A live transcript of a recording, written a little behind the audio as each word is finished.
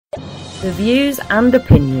The views and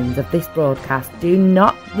opinions of this broadcast do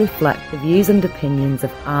not reflect the views and opinions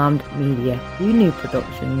of Armed Media, New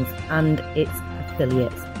Productions and its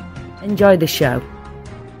affiliates. Enjoy the show.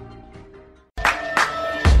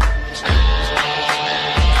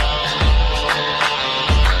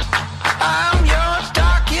 I'm your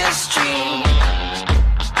darkest dream.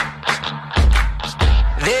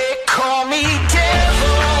 They call me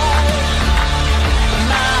devil.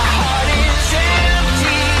 My heart is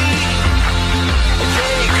empty.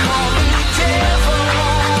 They call me devil,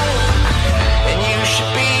 and you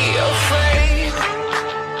should be afraid.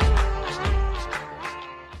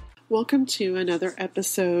 Welcome to another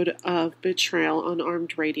episode of Betrayal on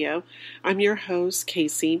Armed Radio. I'm your host,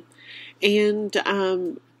 Kasy, and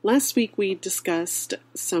last week we discussed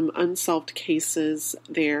some unsolved cases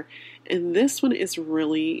there, and this one is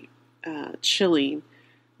really chilling.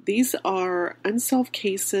 These are unsolved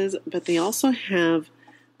cases, but they also have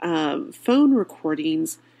phone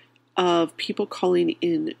recordings of people calling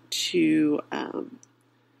in to,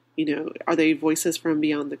 are they voices from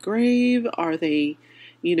beyond the grave? Are they,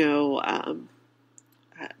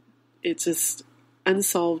 it's just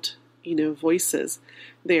unsolved, voices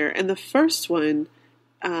there. And the first one,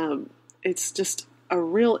 it's just a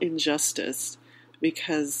real injustice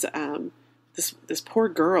because this poor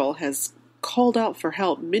girl has called out for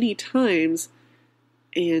help many times,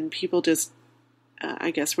 and people just,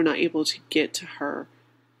 I guess, were not able to get to her.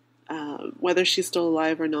 Whether she's still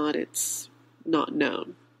alive or not, it's not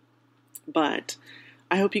known. But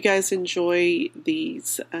I hope you guys enjoy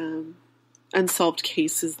these unsolved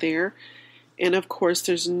cases there. And of course,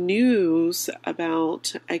 there's news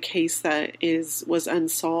about a case that was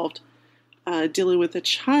unsolved, dealing with a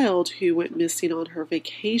child who went missing on her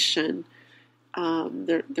vacation.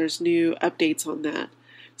 There's new updates on that.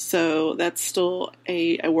 So that's still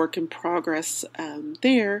a work in progress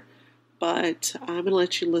there. But I'm going to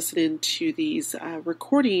let you listen into these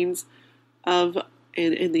recordings of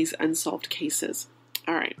in these unsolved cases.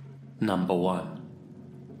 All right. Number 1.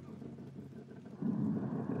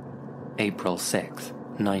 April 6th,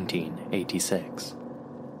 1986.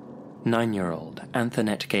 9-year-old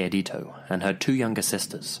Antoinette Gallardito and her 2 younger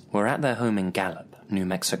sisters were at their home in Gallup, New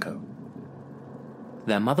Mexico.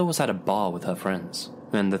 Their mother was at a bar with her friends,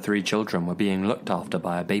 and the 3 children were being looked after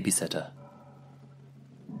by a babysitter.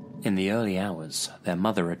 In the early hours, their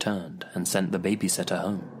mother returned and sent the babysitter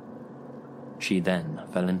home. She then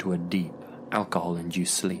fell into a deep,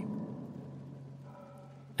 alcohol-induced sleep.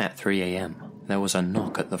 At 3 a.m., there was a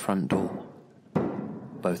knock at the front door.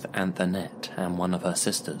 Both Antoinette and one of her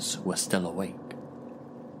sisters were still awake.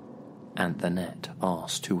 Antoinette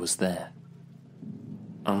asked who was there.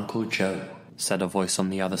 "Uncle Joe," said a voice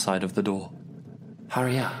on the other side of the door.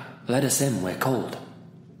 "Hurry up, let us in, we're cold."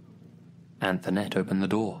 Antoinette opened the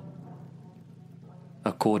door.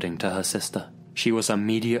 According to her sister, she was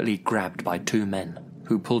immediately grabbed by 2 men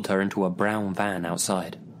who pulled her into a brown van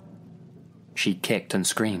outside. She kicked and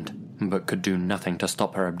screamed, but could do nothing to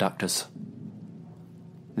stop her abductors.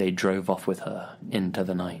 They drove off with her into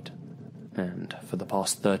the night, and for the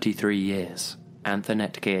past 33 years,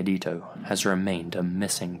 Antoinette Gallardito has remained a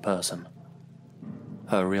missing person.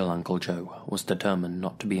 Her real Uncle Joe was determined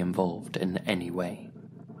not to be involved in any way.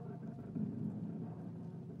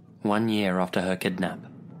 1 year after her kidnap,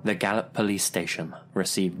 the Gallup police station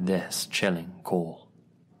received this chilling call.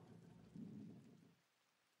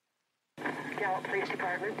 Gallup Police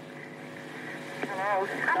Department. Hello.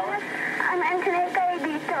 I'm Antoinette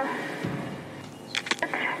Gallardito.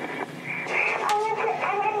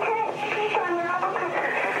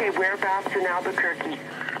 Okay, whereabouts in Albuquerque?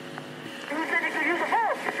 Who said you could use a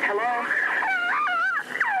help? Hello?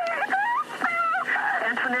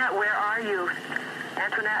 Antoinette, where are you?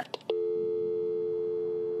 Antoinette?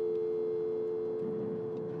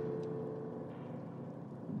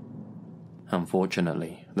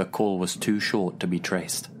 Unfortunately, the call was too short to be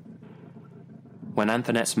traced. When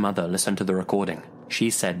Antoinette's mother listened to the recording, she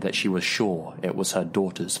said that she was sure it was her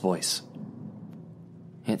daughter's voice.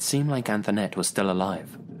 It seemed like Antoinette was still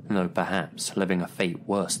alive, though perhaps living a fate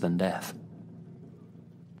worse than death.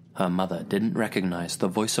 Her mother didn't recognize the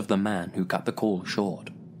voice of the man who cut the call short.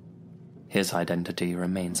 His identity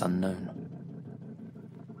remains unknown.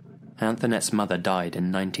 Antoinette's mother died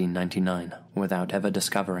in 1999 without ever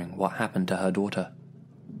discovering what happened to her daughter.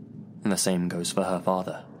 The same goes for her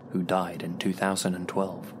father, who died in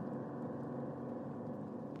 2012.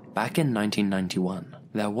 Back in 1991,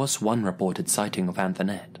 there was one reported sighting of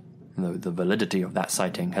Antoinette, though the validity of that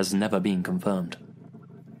sighting has never been confirmed.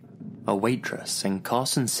 A waitress in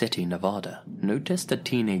Carson City, Nevada, noticed a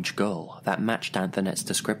teenage girl that matched Antoinette's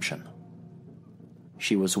description.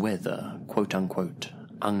 she was with a quote-unquote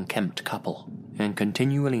unkempt couple and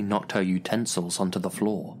continually knocked her utensils onto the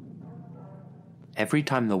floor. Every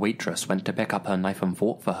time the waitress went to pick up her knife and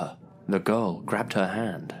fork for her, the girl grabbed her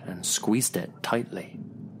hand and squeezed it tightly.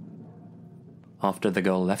 After the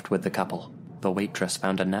girl left with the couple, the waitress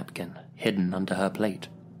found a napkin hidden under her plate.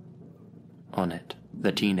 On it,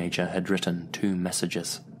 the teenager had written 2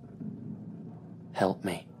 messages. "Help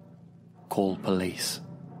me. Call police."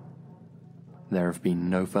 There have been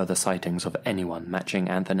no further sightings of anyone matching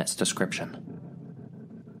Anthonette's description.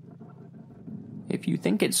 If you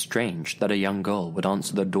think it's strange that a young girl would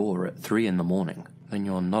answer the door at 3 in the morning, then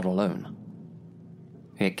you're not alone.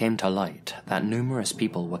 It came to light that numerous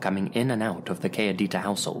people were coming in and out of the Kayadita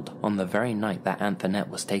household on the very night that Anthonette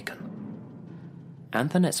was taken.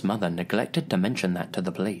 Anthonette's mother neglected to mention that to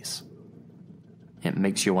the police. It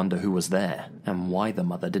makes you wonder who was there and why the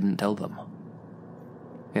mother didn't tell them.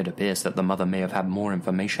 It appears that the mother may have had more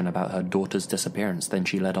information about her daughter's disappearance than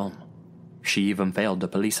she let on. She even failed a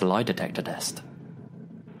police lie detector test.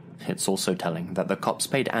 It's also telling that the cops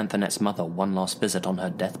paid Anthonette's mother one last visit on her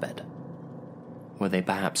deathbed. Were they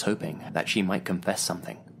perhaps hoping that she might confess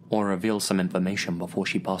something or reveal some information before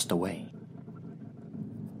she passed away?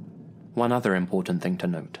 One other important thing to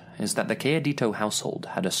note is that the Kayadito household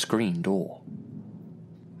had a screen door.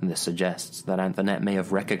 This suggests that Anthonette may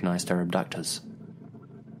have recognized her abductors.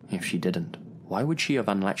 If she didn't, why would she have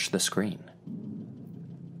unlatched the screen?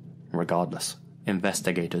 Regardless,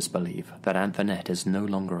 investigators believe that Anthonette is no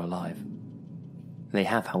longer alive. They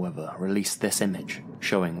have, however, released this image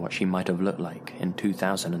showing what she might have looked like in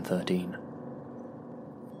 2013.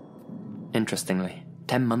 Interestingly,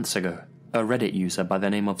 10 months ago, a Reddit user by the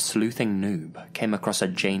name of Sleuthing Noob came across a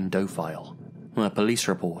Jane Doe file, a police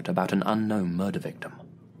report about an unknown murder victim.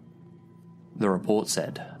 The report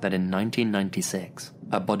said that in 1996,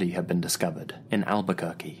 a body had been discovered in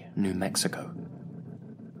Albuquerque, New Mexico.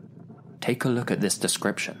 Take a look at this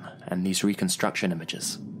description and these reconstruction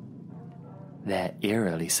images. They're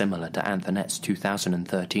eerily similar to Anthonette's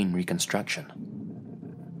 2013 reconstruction.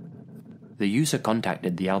 The user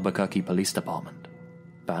contacted the Albuquerque Police Department,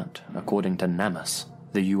 but according to NAMUS,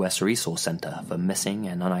 the U.S. Resource Center for Missing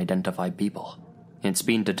and Unidentified People, it's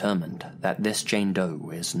been determined that this Jane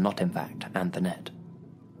Doe is not in fact Anthonette.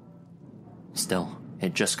 Still,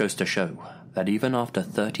 it just goes to show that even after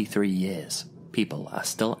 33 years, people are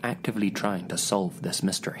still actively trying to solve this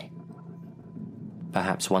mystery.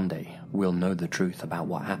 Perhaps one day we'll know the truth about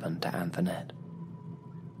what happened to Anthonette.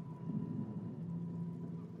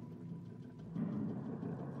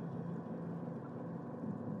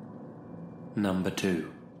 Number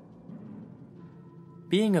 2.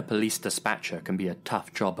 Being a police dispatcher can be a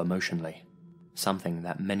tough job emotionally, something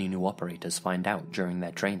that many new operators find out during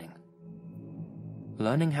their training.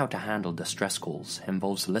 Learning how to handle distress calls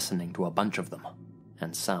involves listening to a bunch of them,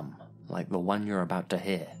 and some, like the one you're about to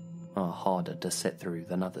hear, are harder to sit through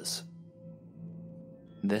than others.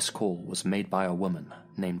 This call was made by a woman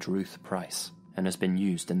named Ruth Price and has been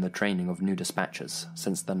used in the training of new dispatchers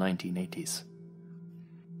since the 1980s.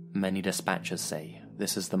 Many dispatchers say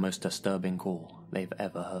this is the most disturbing call they've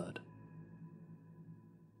ever heard.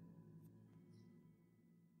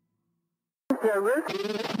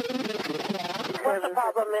 What's the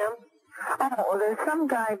problem, ma'am? Oh, well, there's some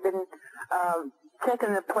guy been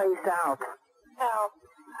checking the place out. How?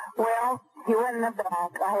 Well, he went in the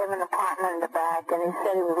back. I have an apartment in the back, and he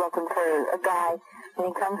said he was looking for a guy. And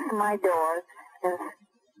he comes to my door, and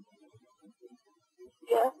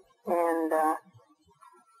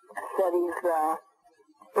said he's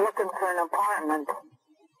looking for an apartment.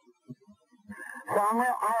 So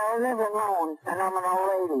I live alone, and I'm an old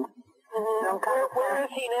lady. Mm-hmm. Where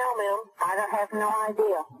is he now, ma'am? I have no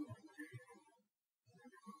idea.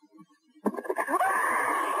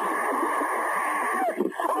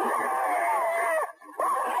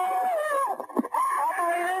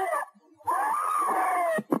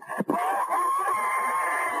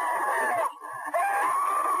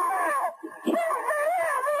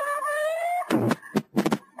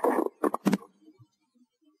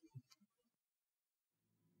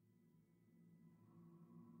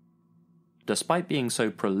 Despite being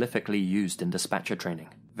so prolifically used in dispatcher training,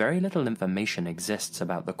 very little information exists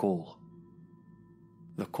about the call.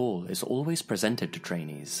 The call is always presented to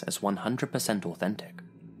trainees as 100% authentic.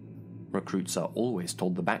 Recruits are always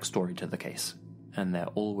told the backstory to the case, and they're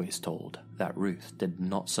always told that Ruth did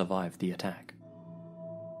not survive the attack.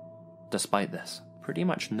 Despite this, pretty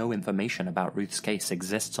much no information about Ruth's case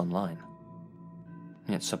exists online.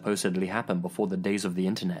 It supposedly happened before the days of the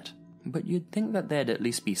internet, but you'd think that there'd at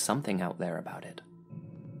least be something out there about it.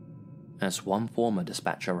 As one former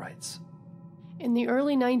dispatcher writes, In the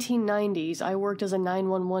early 1990s, I worked as a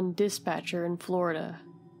 911 dispatcher in Florida.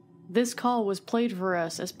 This call was played for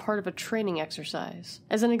us as part of a training exercise,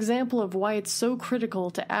 as an example of why it's so critical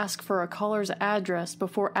to ask for a caller's address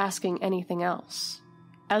before asking anything else.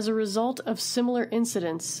 As a result of similar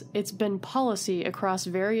incidents, it's been policy across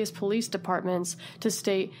various police departments to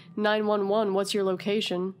state, 911, what's your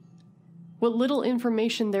location? What little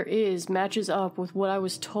information there is matches up with what I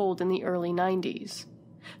was told in the early 90s.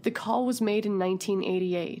 The call was made in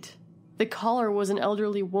 1988. The caller was an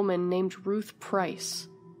elderly woman named Ruth Price.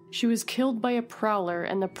 She was killed by a prowler,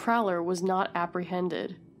 and the prowler was not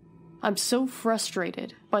apprehended. I'm so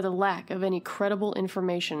frustrated by the lack of any credible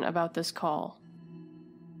information about this call.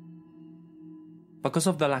 Because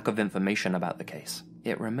of the lack of information about the case,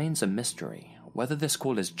 it remains a mystery whether this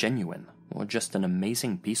call is genuine or just an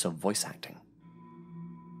amazing piece of voice acting.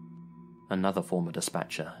 Another former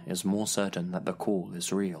dispatcher is more certain that the call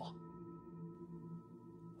is real.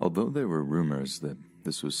 Although there were rumors that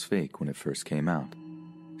this was fake when it first came out,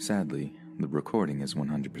 sadly, the recording is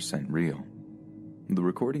 100% real. The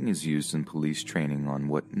recording is used in police training on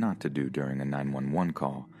what not to do during a 911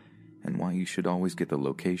 call, and why you should always get the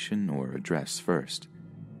location or address first.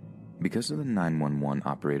 Because of the 911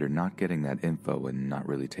 operator not getting that info and not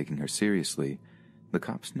really taking her seriously, the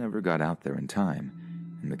cops never got out there in time,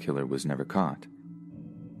 and the killer was never caught.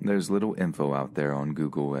 There's little info out there on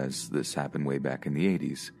Google, as this happened way back in the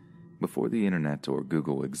 80s, before the internet or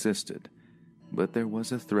Google existed, but there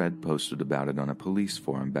was a thread posted about it on a police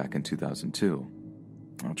forum back in 2002.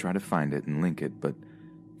 I'll try to find it and link it, but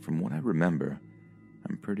from what I remember,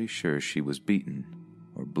 I'm pretty sure she was beaten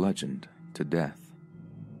or bludgeoned to death.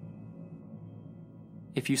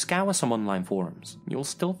 If you scour some online forums, you'll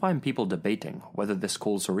still find people debating whether this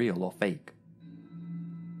call's real or fake.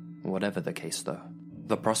 Whatever the case though,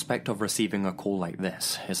 the prospect of receiving a call like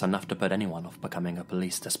this is enough to put anyone off becoming a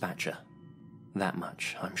police dispatcher. That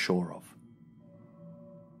much I'm sure of.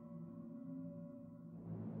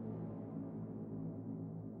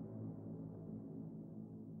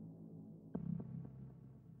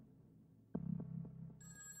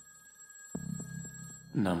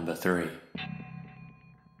 Number 3.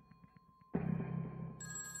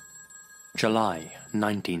 July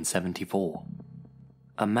 1974.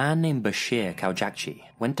 A man named Bashir Kaujakchi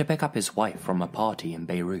went to pick up his wife from a party in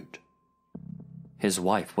Beirut. His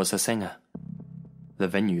wife was a singer. The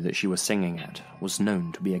venue that she was singing at was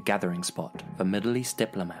known to be a gathering spot for Middle East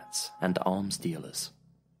diplomats and arms dealers.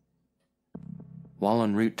 While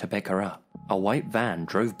en route to pick her up, a white van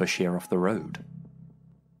drove Bashir off the road.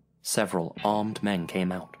 Several armed men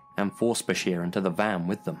came out and forced Bashir into the van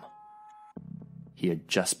with them. He had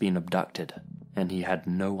just been abducted, and he had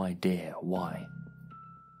no idea why.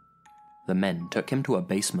 The men took him to a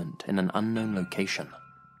basement in an unknown location.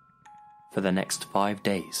 For the next 5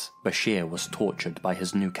 days, Bashir was tortured by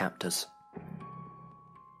his new captors.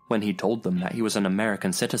 When he told them that he was an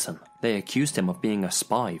American citizen, they accused him of being a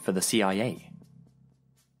spy for the CIA.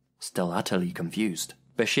 Still utterly confused,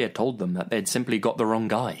 Bashir told them that they'd simply got the wrong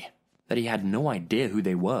guy, that he had no idea who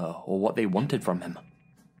they were or what they wanted from him.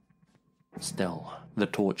 Still, the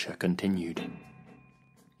torture continued.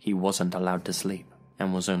 He wasn't allowed to sleep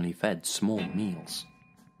and was only fed small meals.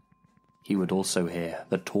 He would also hear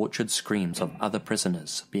the tortured screams of other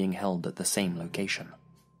prisoners being held at the same location.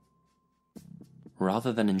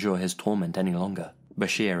 Rather than endure his torment any longer,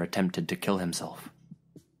 Bashir attempted to kill himself.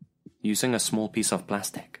 Using a small piece of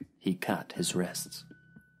plastic, he cut his wrists.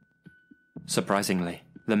 Surprisingly,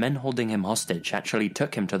 the men holding him hostage actually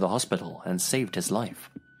took him to the hospital and saved his life.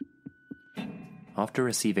 After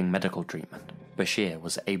receiving medical treatment, Bashir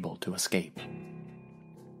was able to escape.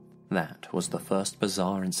 That was the first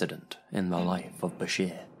bizarre incident in the life of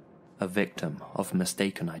Bashir, a victim of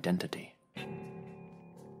mistaken identity.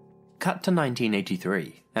 Cut to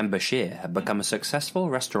 1983, and Bashir had become a successful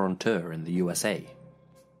restaurateur in the USA.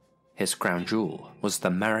 His crown jewel was the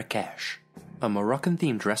Marrakesh, a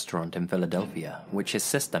Moroccan-themed restaurant in Philadelphia which his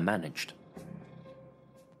sister managed.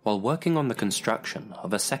 While working on the construction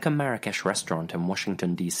of a second Marrakesh restaurant in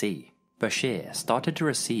Washington, D.C., Bashir started to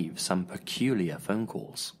receive some peculiar phone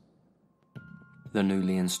calls. The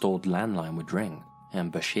newly installed landline would ring,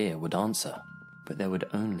 and Bashir would answer, but there would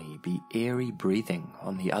only be eerie breathing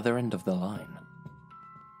on the other end of the line.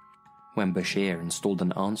 When Bashir installed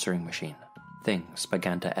an answering machine, things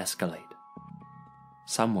began to escalate.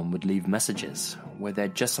 Someone would leave messages where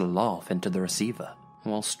they'd just laugh into the receiver,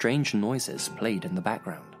 while strange noises played in the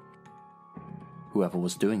background. Whoever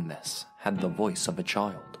was doing this had the voice of a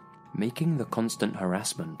child, making the constant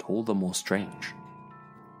harassment all the more strange.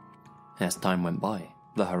 As time went by,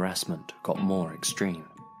 the harassment got more extreme.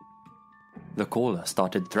 the caller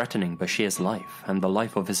started threatening Bashir's life and the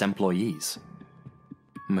life of his employees.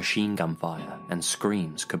 Machine gun fire and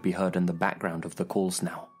screams could be heard in the background of the calls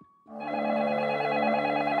now.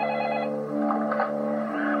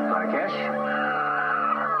 Rakesh?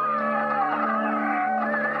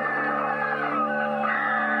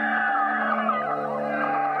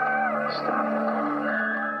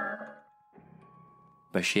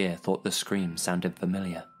 Bashir thought the screams sounded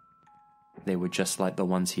familiar. They were just like the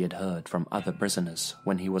ones he had heard from other prisoners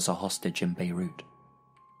when he was a hostage in Beirut.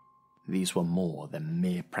 These were more than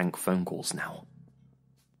mere prank phone calls now.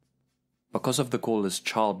 Because of the caller's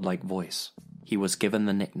childlike voice, he was given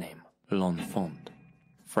the nickname L'Enfant,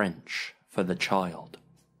 French for the child.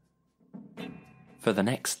 For the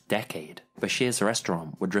next decade, Bashir's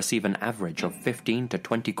restaurant would receive an average of 15 to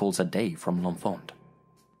 20 calls a day from L'Enfant.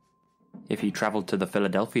 If he traveled to the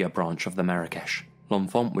Philadelphia branch of the Marrakesh,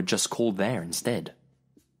 L'Enfant would just call there instead.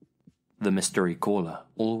 The mystery caller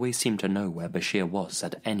always seemed to know where Bashir was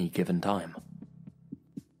at any given time.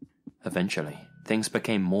 Eventually, things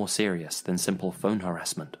became more serious than simple phone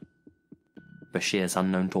harassment. Bashir's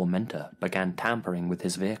unknown tormentor began tampering with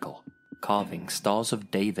his vehicle, carving stars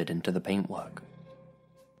of David into the paintwork.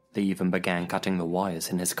 They even began cutting the wires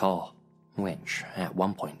in his car, which, at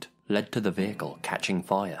one point, led to the vehicle catching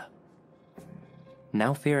fire.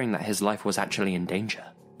 Now fearing that his life was actually in danger,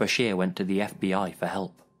 Bashir went to the FBI for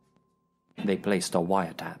help. They placed a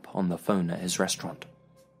wiretap on the phone at his restaurant.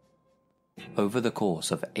 Over the course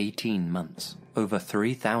of 18 months, over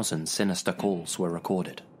 3,000 sinister calls were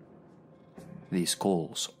recorded. These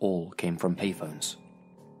calls all came from payphones.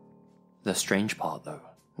 The strange part, though,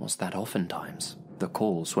 was that oftentimes the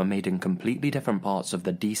calls were made in completely different parts of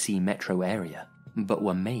the DC metro area, but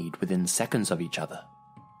were made within seconds of each other.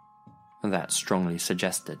 That strongly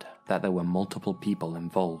suggested that there were multiple people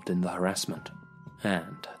involved in the harassment,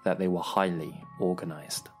 and that they were highly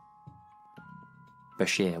organized.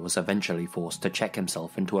 Bashir was eventually forced to check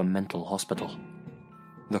himself into a mental hospital.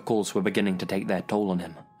 The calls were beginning to take their toll on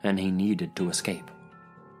him, and he needed to escape.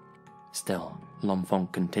 Still,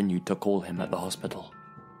 L'Enfant continued to call him at the hospital.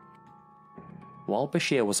 While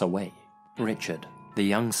Bashir was away, Richard, the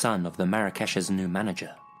young son of the Marrakesh's new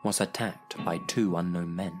manager, was attacked by 2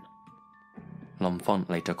 unknown men. L'Enfant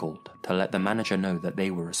later called to let the manager know that they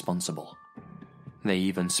were responsible. They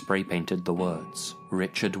even spray-painted the words,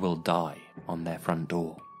 "Richard will die," on their front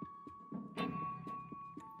door.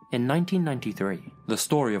 In 1993, the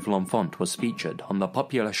story of L'Enfant was featured on the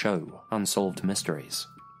popular show Unsolved Mysteries.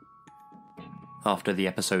 After the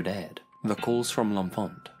episode aired, the calls from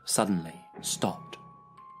L'Enfant suddenly stopped.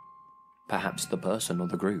 Perhaps the person or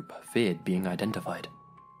the group feared being identified.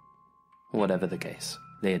 Whatever the case,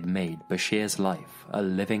 they had made Bashir's life a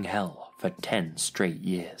living hell for 10 straight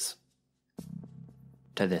years.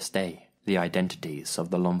 To this day, the identities of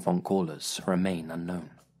the L'Enfant callers remain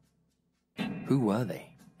unknown. Who were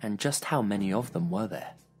they, and just how many of them were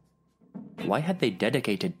there? Why had they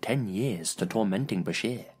dedicated 10 years to tormenting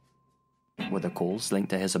Bashir? Were the calls linked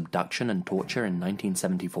to his abduction and torture in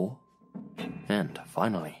 1974? And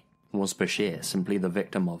finally, was Bashir simply the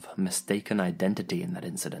victim of mistaken identity in that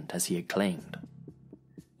incident as he had claimed?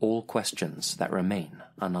 All questions that remain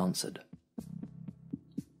unanswered.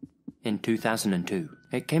 In 2002,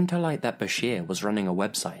 it came to light that Bashir was running a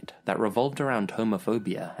website that revolved around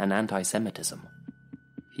homophobia and anti-Semitism.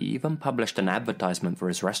 He even published an advertisement for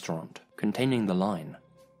his restaurant containing the line,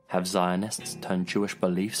 "Have Zionists turned Jewish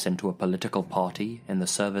beliefs into a political party in the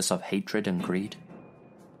service of hatred and greed?"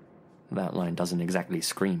 That line doesn't exactly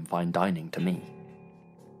scream fine dining to me.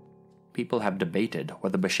 People have debated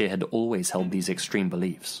whether Bashir had always held these extreme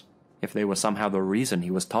beliefs, if they were somehow the reason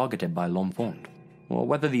he was targeted by L'Enfant, or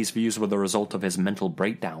whether these views were the result of his mental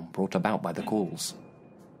breakdown brought about by the calls.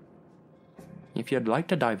 If you'd like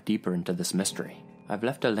to dive deeper into this mystery, I've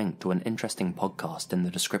left a link to an interesting podcast in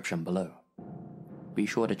the description below. Be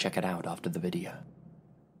sure to check it out after the video.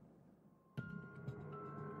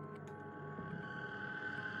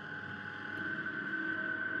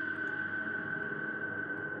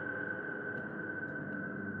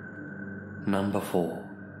 Number 4.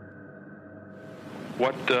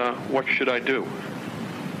 What should I do?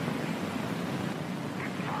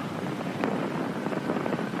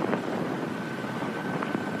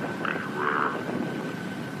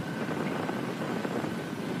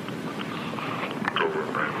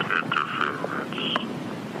 Government interference.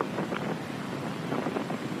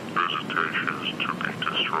 Visitation is to be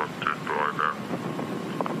disrupted by them.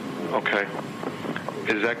 Okay.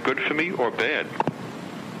 Is that good for me or bad?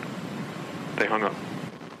 They hung up.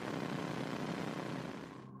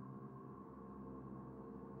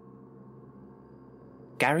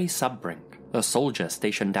 Gary Subbrink a soldier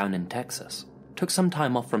stationed down in Texas, took some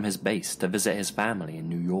time off from his base to visit his family in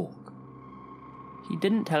New York. He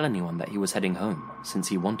didn't tell anyone that he was heading home, since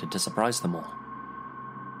he wanted to surprise them all.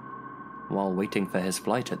 While waiting for his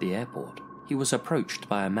flight at the airport, he was approached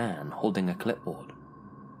by a man holding a clipboard.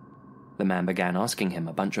 The man began asking him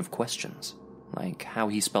a bunch of questions, like how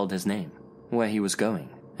he spelled his name, where he was going,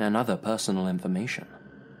 and other personal information.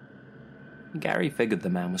 Gary figured the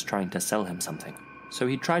man was trying to sell him something, so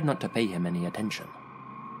he tried not to pay him any attention.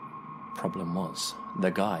 Problem was,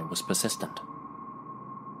 the guy was persistent.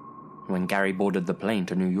 When Gary boarded the plane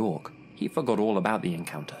to New York, he forgot all about the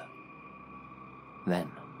encounter.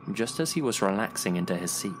 Then, just as he was relaxing into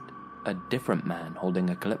his seat, a different man holding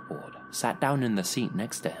a clipboard sat down in the seat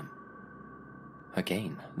next to him.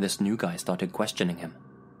 Again, this new guy started questioning him.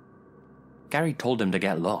 Gary told him to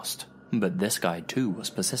get lost, but this guy too was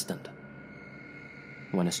persistent.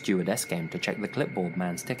 When a stewardess came to check the clipboard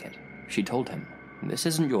man's ticket, she told him, "This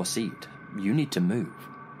isn't your seat, you need to move."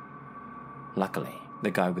 Luckily,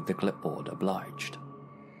 the guy with the clipboard obliged.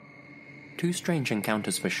 Two strange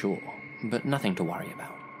encounters for sure, but nothing to worry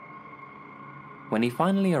about. When he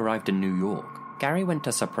finally arrived in New York, Gary went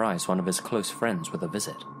to surprise one of his close friends with a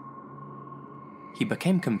visit. He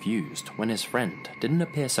became confused when his friend didn't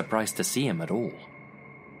appear surprised to see him at all.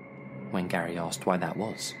 When Gary asked why that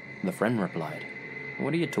was, the friend replied,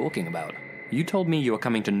 "What are you talking about? You told me you were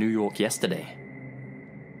coming to New York yesterday."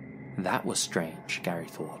 That was strange, Gary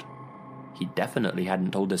thought. He definitely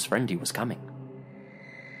hadn't told his friend he was coming.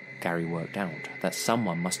 Gary worked out that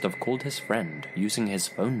someone must have called his friend using his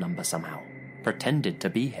phone number somehow, pretended to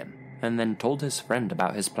be him, and then told his friend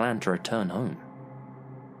about his plan to return home.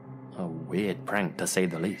 A weird prank, to say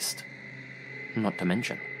the least. Not to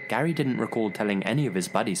mention, Gary didn't recall telling any of his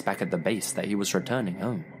buddies back at the base that he was returning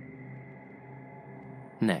home.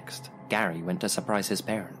 Next, Gary went to surprise his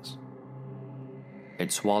parents.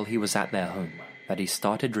 It's while he was at their home that he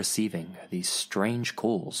started receiving these strange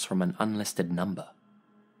calls from an unlisted number.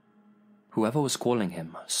 Whoever was calling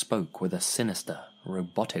him spoke with a sinister,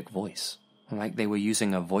 robotic voice, like they were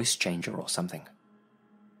using a voice changer or something.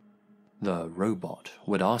 The robot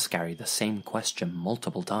would ask Gary the same question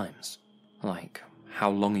multiple times, like,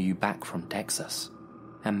 "How long are you back from Texas?"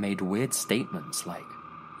 and made weird statements like,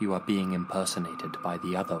 "You are being impersonated by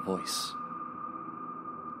the other voice."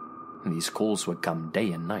 These calls would come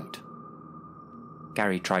day and night.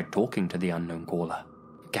 Gary tried talking to the unknown caller.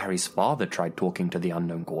 Gary's father tried talking to the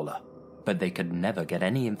unknown caller, but they could never get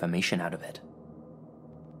any information out of it.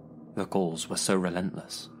 The calls were so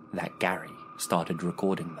relentless that Gary started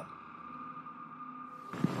recording them.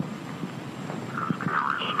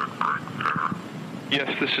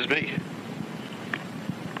 Yes, this is me.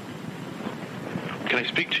 Can I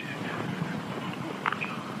speak to you?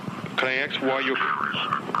 Can I ask why you're...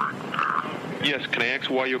 Yes, can I ask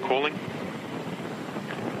why you're calling?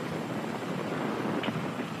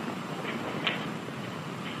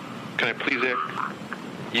 Can I please ask?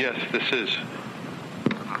 Yes, this is.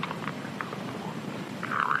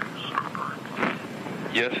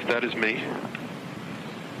 Yes, that is me.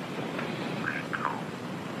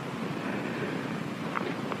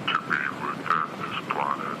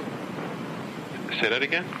 Say that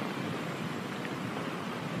again?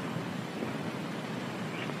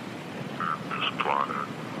 This planet.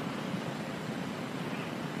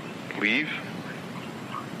 Leave?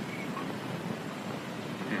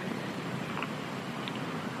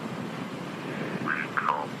 We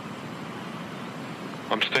come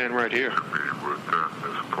I'm staying right here. to be within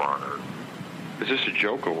this planet. Is this a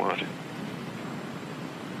joke or what?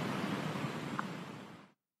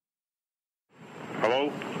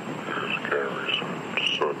 Hello? There's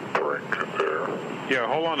Gary's sudden drink in there. Yeah,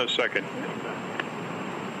 hold on a second.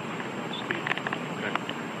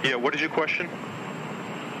 Yeah, what is your question?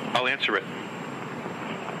 I'll answer it.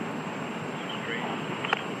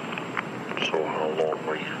 So how long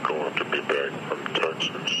are you going to be back from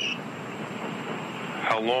Texas?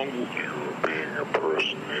 How long? You were being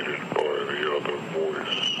impersonated by the other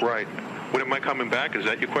voice. Right. When am I coming back? Is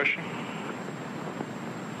that your question?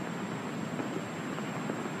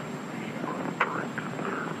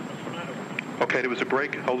 Okay, there was a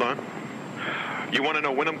break. Hold on. You want to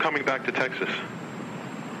know when I'm coming back to Texas?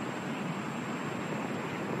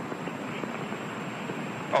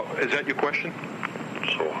 Oh, is that your question?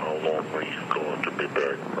 So how long are you going to be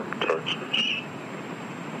back from Texas?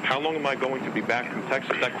 How long am I going to be back from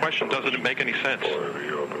Texas? That question doesn't make any sense. By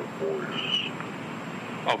the other voice.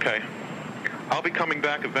 Okay. I'll be coming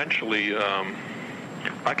back eventually.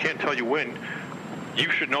 I can't tell you when. You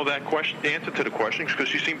should know that question, the answer to the questions,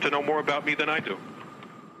 because you seem to know more about me than I do.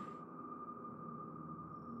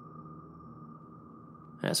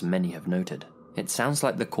 As many have noted, it sounds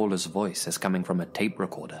like the caller's voice is coming from a tape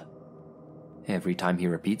recorder. Every time he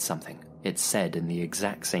repeats something, it's said in the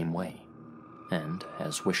exact same way. And,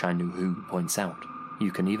 as Wish I Knew Who points out,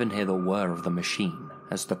 you can even hear the whir of the machine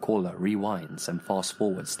as the caller rewinds and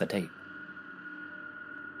fast-forwards the tape.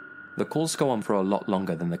 The calls go on for a lot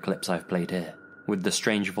longer than the clips I've played here, with the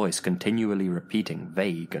strange voice continually repeating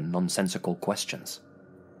vague and nonsensical questions.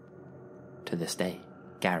 To this day,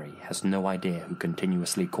 Gary has no idea who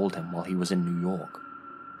continuously called him while he was in New York,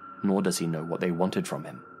 nor does he know what they wanted from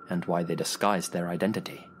him and why they disguised their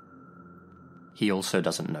identity. He also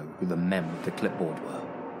doesn't know who the men with the clipboard were,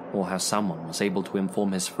 or how someone was able to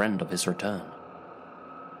inform his friend of his return.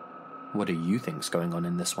 What do you think's going on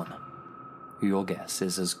in this one? Your guess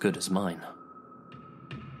is as good as mine.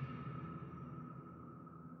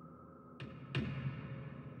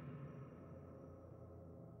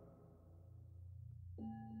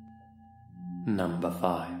 Number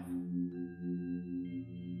 5.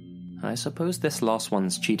 I suppose this last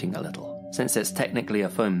one's cheating a little, since it's technically a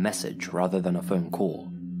phone message rather than a phone call,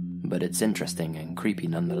 but it's interesting and creepy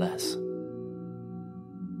nonetheless.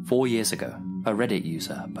 4 years ago, a Reddit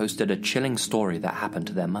user posted a chilling story that happened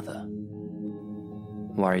to their mother.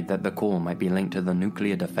 Worried that the call might be linked to the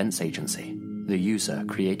Nuclear Defense Agency, the user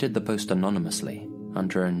created the post anonymously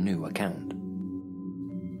under a new account.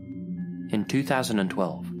 In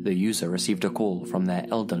 2012, the user received a call from their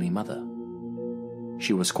elderly mother.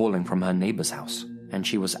 She was calling from her neighbor's house, and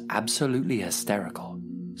she was absolutely hysterical,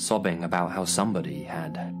 sobbing about how somebody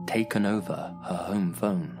had taken over her home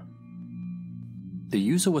phone. The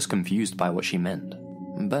user was confused by what she meant,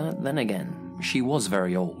 but then again, she was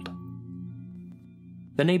very old.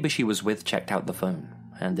 The neighbor she was with checked out the phone,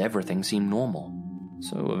 and everything seemed normal,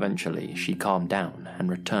 so eventually she calmed down and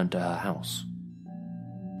returned to her house.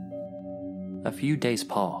 A few days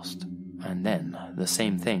passed, and then the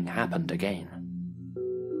same thing happened again.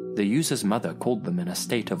 The user's mother called them in a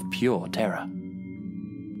state of pure terror.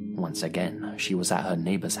 Once again, she was at her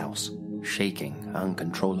neighbor's house, shaking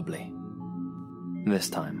uncontrollably.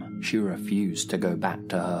 This time, she refused to go back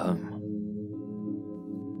to her home.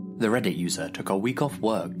 The Reddit user took a week off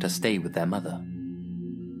work to stay with their mother.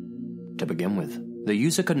 To begin with, the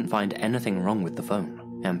user couldn't find anything wrong with the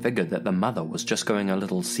phone, and figured that the mother was just going a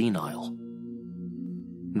little senile.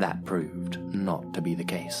 That proved not to be the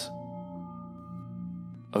case.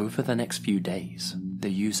 Over the next few days, the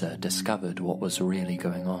user discovered what was really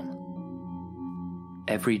going on.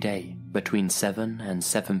 Every day, between 7 and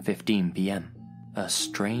 7:15 p.m., a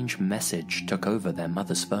strange message took over their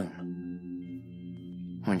mother's phone.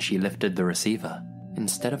 When she lifted the receiver,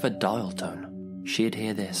 instead of a dial tone, she'd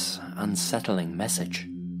hear this unsettling message.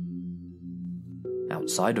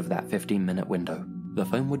 Outside of that 15-minute window, the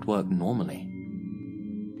phone would work normally.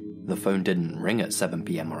 The phone didn't ring at 7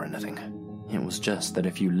 p.m. or anything. It was just that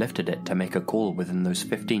if you lifted it to make a call within those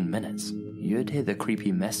 15 minutes, you'd hear the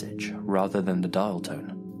creepy message rather than the dial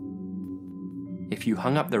tone. If you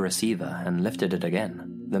hung up the receiver and lifted it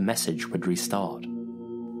again, the message would restart.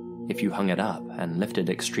 If you hung it up and lifted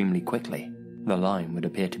extremely quickly, the line would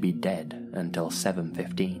appear to be dead until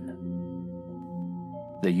 7:15.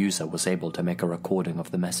 The user was able to make a recording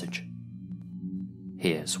of the message.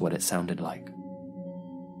 Here's what it sounded like.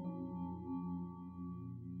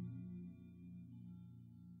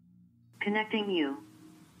 Connecting you.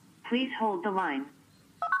 Please hold the line.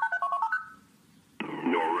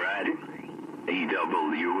 NORAD,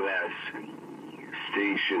 EWS,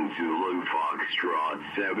 Station Zulu Foxtrot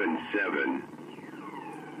 77.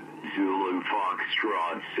 Zulu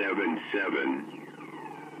Foxtrot 77.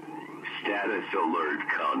 Status alert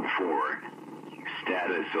Con 4.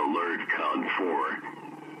 Status alert Con 4.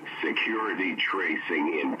 Security tracing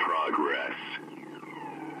in progress.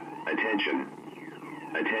 Attention.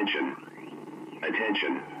 Attention.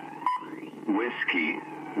 Attention. Whiskey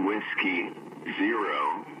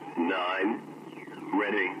 09.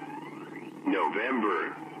 Ready.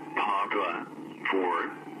 November. Papa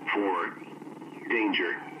 4.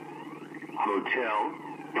 Danger. Hotel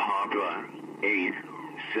Papa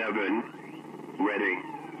 87. Ready.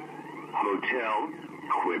 Hotel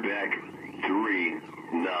Quebec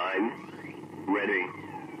 39. Ready.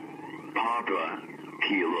 Papa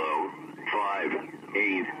Kilo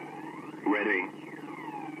 58. Ready.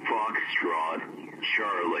 Foxtrot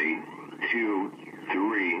Charlie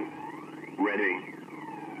 23. Ready.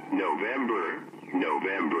 November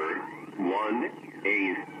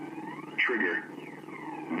 18. Trigger.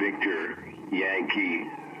 Victor Yankee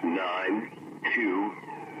 92.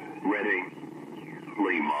 Ready.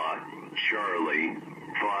 Lima Charlie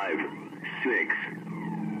 56.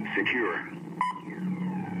 Secure.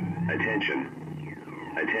 Attention.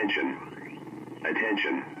 Attention.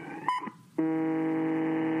 Attention.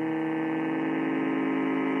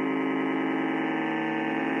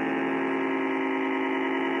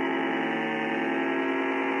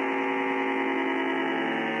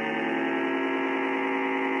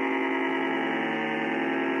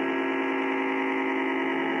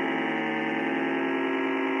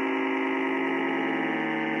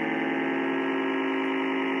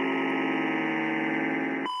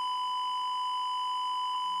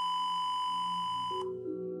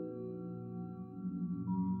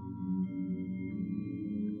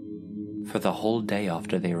 For the whole day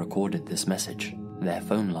after they recorded this message, their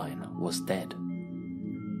phone line was dead.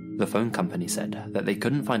 The phone company said that they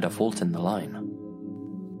couldn't find a fault in the line.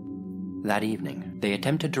 That evening, they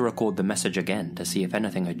attempted to record the message again to see if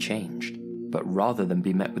anything had changed, but rather than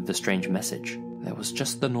be met with the strange message, there was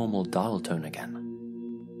just the normal dial tone again.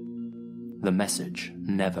 The message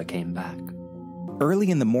never came back.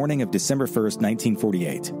 Early in the morning of December 1st,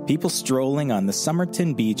 1948, people strolling on the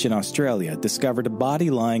Somerton Beach in Australia discovered a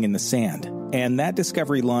body lying in the sand, and that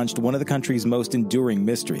discovery launched one of the country's most enduring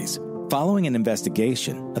mysteries. Following an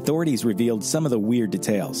investigation, authorities revealed some of the weird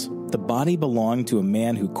details. The body belonged to a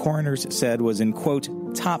man who coroners said was in, quote,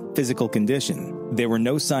 top physical condition. There were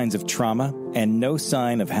no signs of trauma and no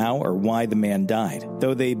sign of how or why the man died,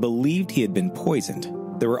 though they believed he had been poisoned.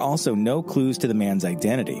 There were also no clues to the man's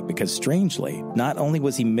identity because, strangely, not only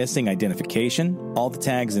was he missing identification, all the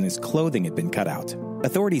tags in his clothing had been cut out.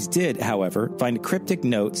 Authorities did, however, find a cryptic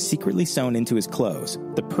note secretly sewn into his clothes,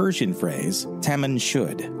 the Persian phrase, Taman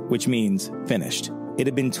Shud, which means finished. It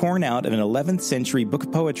had been torn out of an 11th century book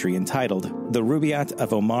of poetry entitled The Rubaiyat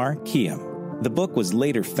of Omar Khayyam. The book was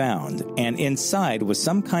later found, and inside was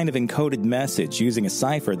some kind of encoded message using a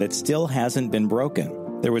cipher that still hasn't been broken.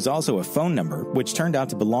 There was also a phone number, which turned out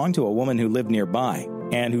to belong to a woman who lived nearby,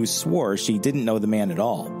 and who swore she didn't know the man at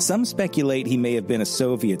all. Some speculate he may have been a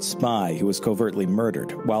Soviet spy who was covertly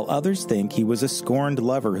murdered, while others think he was a scorned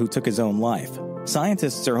lover who took his own life.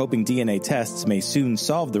 Scientists are hoping DNA tests may soon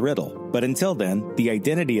solve the riddle, but until then, the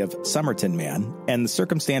identity of Somerton Man and the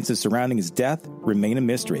circumstances surrounding his death remain a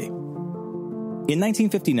mystery. In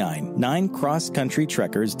 1959, 9 cross-country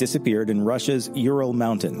trekkers disappeared in Russia's Ural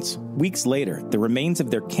Mountains. Weeks later, the remains of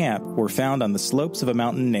their camp were found on the slopes of a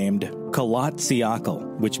mountain named Kalat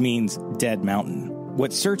Syakhl, which means Dead Mountain.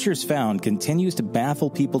 What searchers found continues to baffle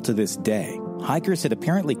people to this day. Hikers had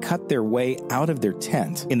apparently cut their way out of their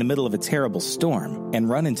tent in the middle of a terrible storm and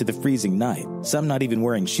run into the freezing night, some not even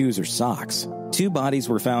wearing shoes or socks. 2 bodies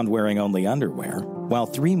were found wearing only underwear, while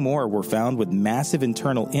 3 more were found with massive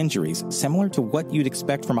internal injuries similar to what you'd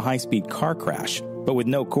expect from a high-speed car crash, but with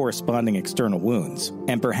no corresponding external wounds.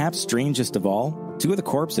 And perhaps strangest of all, 2 of the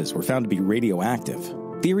corpses were found to be radioactive.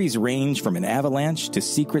 Theories range from an avalanche to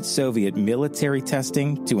secret Soviet military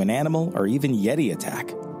testing to an animal or even Yeti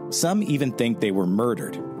attack. Some even think they were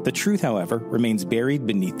murdered. The truth, however, remains buried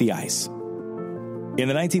beneath the ice. In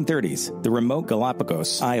the 1930s, the remote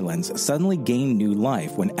Galapagos Islands suddenly gained new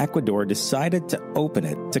life when Ecuador decided to open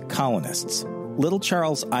it to colonists. Little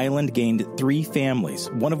Charles Island gained 3 families,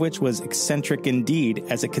 one of which was eccentric indeed,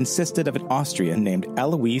 as it consisted of an Austrian named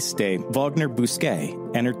Eloise de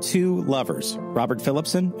Wagner-Bousquet and her 2 lovers, Robert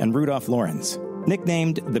Philipson and Rudolf Lorenz.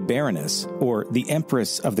 Nicknamed the Baroness, or the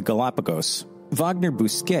Empress of the Galapagos,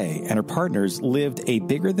 Wagner-Bousquet and her partners lived a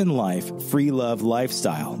bigger-than-life, free-love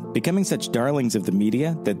lifestyle, becoming such darlings of the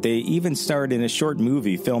media that they even starred in a short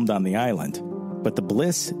movie filmed on the island. But the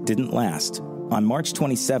bliss didn't last. On March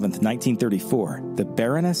 27, 1934, the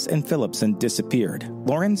Baroness and Philipson disappeared.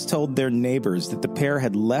 Lorenz told their neighbors that the pair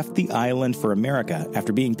had left the island for America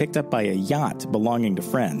after being picked up by a yacht belonging to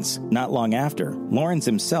friends. Not long after, Lorenz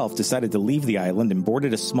himself decided to leave the island and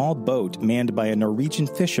boarded a small boat manned by a Norwegian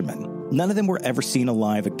fisherman. None of them were ever seen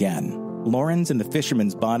alive again. Lorenz and the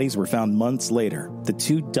fishermen's bodies were found months later. The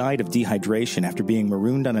 2 died of dehydration after being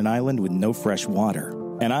marooned on an island with no fresh water.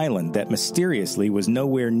 An island that mysteriously was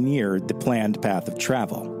nowhere near the planned path of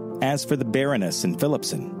travel. As for the Baroness and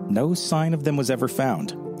Philipson, no sign of them was ever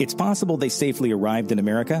found. It's possible they safely arrived in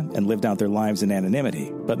America and lived out their lives in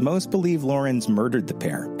anonymity, but most believe Lorenz murdered the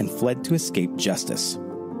pair and fled to escape justice.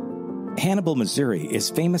 Hannibal, Missouri is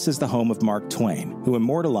famous as the home of Mark Twain, who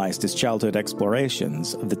immortalized his childhood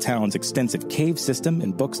explorations of the town's extensive cave system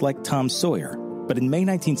in books like Tom Sawyer. But in May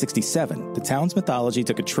 1967, the town's mythology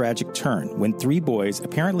took a tragic turn when 3 boys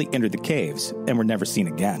apparently entered the caves and were never seen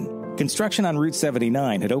again. Construction on Route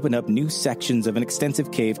 79 had opened up new sections of an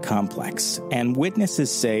extensive cave complex, and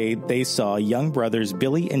witnesses say they saw young brothers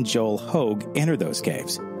Billy and Joel Hogue enter those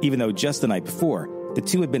caves, even though just the night before, The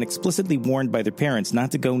two had been explicitly warned by their parents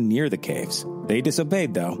not to go near the caves. They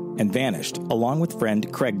disobeyed, though, and vanished, along with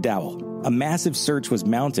friend Craig Dowell. A massive search was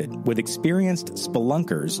mounted, with experienced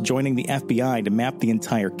spelunkers joining the FBI to map the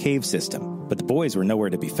entire cave system. But the boys were nowhere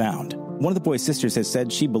to be found. One of the boys' sisters has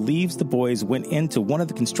said she believes the boys went into one of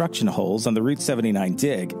the construction holes on the Route 79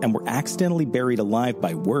 dig and were accidentally buried alive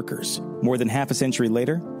by workers. More than half a century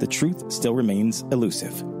later, the truth still remains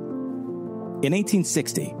elusive. In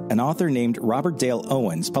 1860, an author named Robert Dale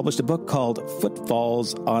Owens published a book called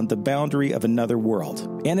Footfalls on the Boundary of Another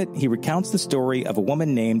World. In it, he recounts the story of a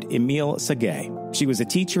woman named Emile Sagay. She was a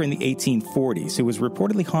teacher in the 1840s who was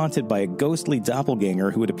reportedly haunted by a ghostly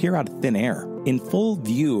doppelganger who would appear out of thin air, in full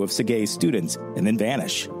view of Sagay's students, and then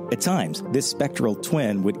vanish. At times, this spectral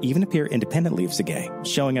twin would even appear independently of Sagay,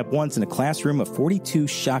 showing up once in a classroom of 42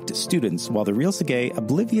 shocked students while the real Sagay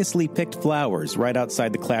obliviously picked flowers right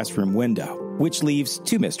outside the classroom window. Which leaves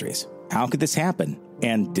two mysteries. How could this happen?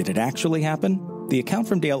 And did it actually happen? The account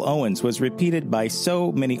from Dale Owens was repeated by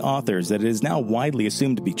so many authors that it is now widely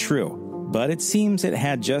assumed to be true. But it seems it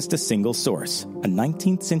had just a single source, a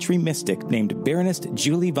 19th century mystic named Baroness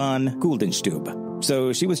Julie von Guldenstube.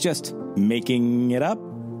 So she was just making it up?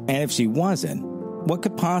 And if she wasn't, what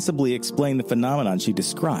could possibly explain the phenomenon she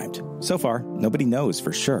described? So far, nobody knows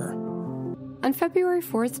for sure. On February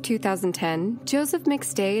 4th, 2010, Joseph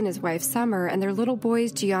McStay and his wife Summer and their little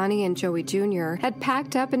boys Gianni and Joey Jr. had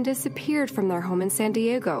packed up and disappeared from their home in San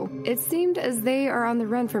Diego. It seemed as they are on the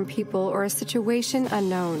run from people or a situation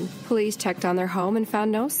unknown. Police checked on their home and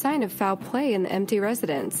found no sign of foul play in the empty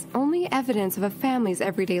residence, only evidence of a family's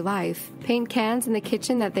everyday life. Paint cans in the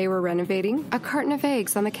kitchen that they were renovating, a carton of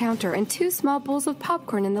eggs on the counter, and 2 small bowls of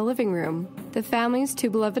popcorn in the living room. The family's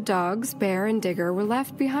 2 beloved dogs, Bear and Digger, were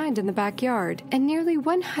left behind in the backyard, and nearly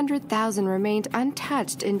 $100,000 remained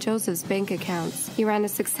untouched in Joseph's bank accounts. He ran a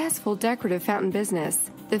successful decorative fountain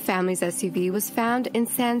business. The family's SUV was found in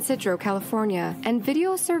San Isidro, California, and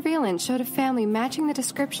video surveillance showed a family matching the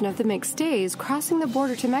description of the McStays crossing the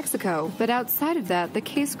border to Mexico. But outside of that, the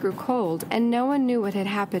case grew cold, and no one knew what had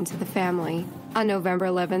happened to the family. On November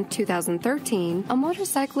 11, 2013, a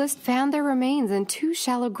motorcyclist found their remains in 2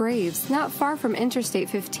 shallow graves not far from Interstate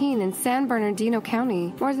 15 in San Bernardino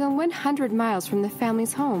County, more than 100 miles from the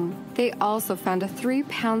family's home. They also found a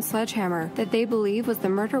 3-pound sledgehammer that they believe was the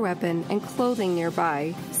murder weapon and clothing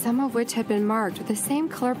nearby, some of which had been marked with the same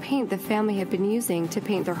color paint the family had been using to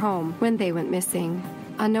paint their home when they went missing.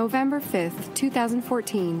 On November 5,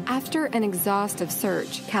 2014, after an exhaustive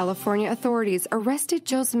search, California authorities arrested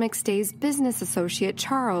Joseph McStay's business associate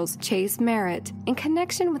Charles Chase Merritt in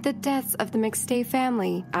connection with the deaths of the McStay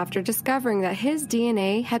family after discovering that his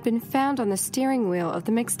DNA had been found on the steering wheel of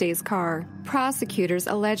the McStay's car. Prosecutors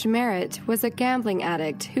allege Merritt was a gambling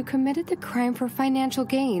addict who committed the crime for financial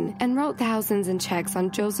gain and wrote thousands in checks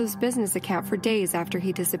on Joseph's business account for days after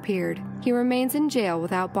he disappeared. He remains in jail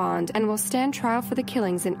without bond and will stand trial for the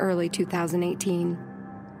killings in early 2018.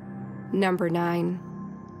 Number 9.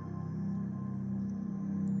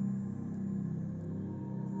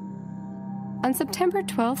 On September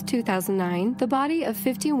 12, 2009, the body of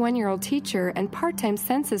 51-year-old teacher and part-time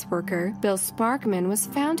census worker Bill Sparkman was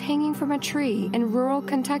found hanging from a tree in rural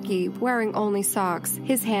Kentucky wearing only socks,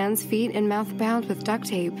 his hands, feet, and mouth bound with duct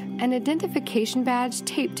tape, an identification badge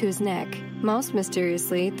taped to his neck. Most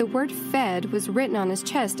mysteriously, the word Fed was written on his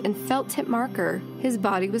chest in felt tip marker. His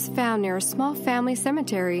body was found near a small family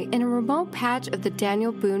cemetery in a remote patch of the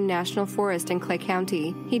Daniel Boone National Forest in Clay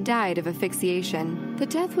County. He died of asphyxiation. The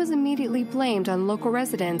death was immediately blamed on local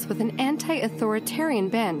residents with an anti-authoritarian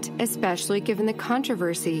bent, especially given the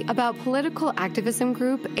controversy about political activism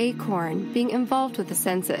group Acorn being involved with the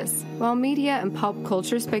census. While media and pop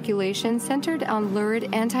culture speculation centered on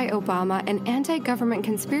lurid anti-Obama and anti-government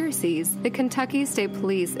conspiracies, the Kentucky State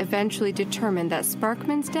Police eventually determined that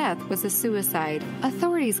Sparkman's death was a suicide.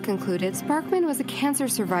 Authorities concluded Sparkman was a cancer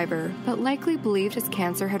survivor, but likely believed his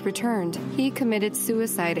cancer had returned. He committed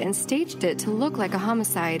suicide and staged it to look like a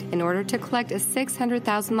homicide in order to collect a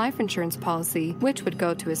 $600,000 life insurance policy, which would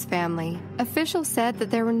go to his family. Officials said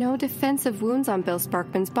that there were no defensive wounds on Bill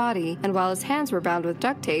Sparkman's body, and while his hands were bound with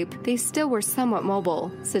duct tape, they still were somewhat mobile,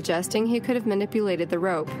 suggesting he could have manipulated the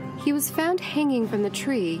rope. He was found hanging from the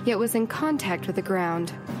tree, yet was in contact with the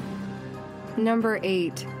ground. Number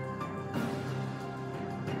 8.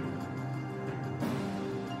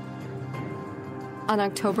 On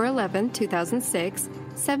October 11, 2006,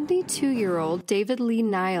 72-year-old David Lee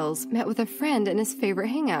Niles met with a friend in his favorite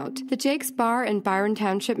hangout, the Jake's Bar in Byron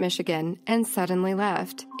Township, Michigan, and suddenly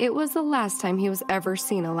left. It was the last time he was ever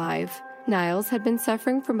seen alive. Niles had been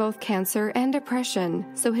suffering from both cancer and depression,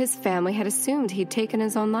 so his family had assumed he'd taken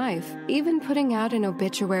his own life, even putting out an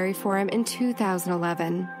obituary for him in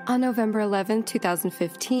 2011. On November 11,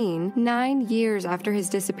 2015, 9 years after his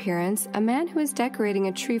disappearance, a man who was decorating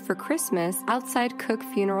a tree for Christmas outside Cook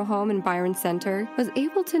Funeral Home in Byron Center was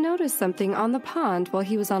able to notice something on the pond while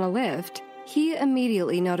he was on a lift. He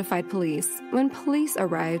immediately notified police. When police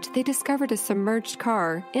arrived, they discovered a submerged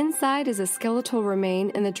car. Inside is a skeletal remain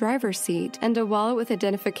in the driver's seat and a wallet with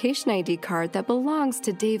identification ID card that belongs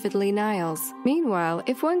to David Lee Niles. Meanwhile,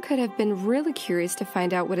 if one could have been really curious to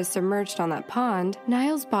find out what is submerged on that pond,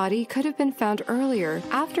 Niles' body could have been found earlier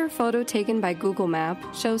after a photo taken by Google Map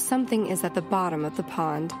shows something is at the bottom of the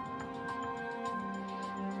pond.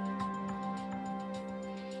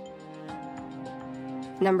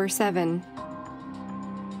 Number 7.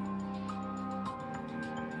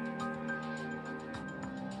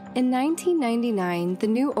 In 1999, the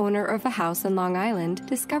new owner of a house in Long Island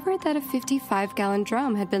discovered that a 55-gallon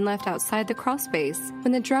drum had been left outside the crawl space.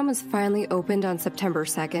 When the drum was finally opened on September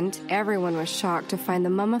 2nd, everyone was shocked to find the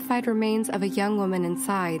mummified remains of a young woman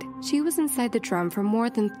inside. She was inside the drum for more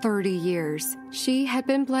than 30 years. She had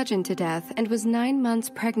been bludgeoned to death and was 9 months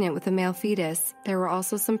pregnant with a male fetus. There were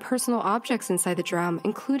also some personal objects inside the drum,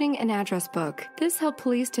 including an address book. This helped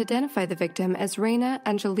police to identify the victim as Reina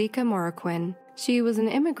Angelica Moroquin. She was an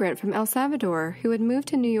immigrant from El Salvador who had moved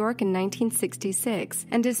to New York in 1966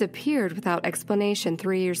 and disappeared without explanation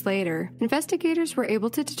 3 years later. Investigators were able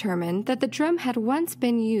to determine that the drum had once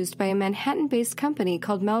been used by a Manhattan-based company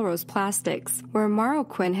called Melrose Plastics, where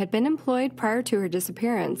Moroquin had been employed prior to her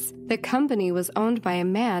disappearance. The company was owned by a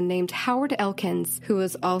man named Howard Elkins, who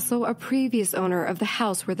was also a previous owner of the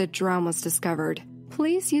house where the drum was discovered.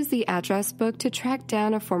 Police used the address book to track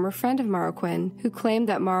down a former friend of Moroquin, who claimed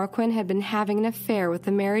that Moroquin had been having an affair with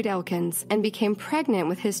the married Elkins and became pregnant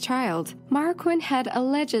with his child. Moroquin had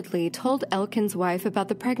allegedly told Elkins' wife about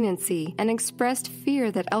the pregnancy and expressed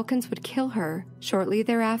fear that Elkins would kill her. Shortly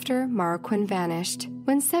thereafter, Moroquin vanished.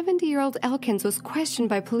 When 70-year-old Elkins was questioned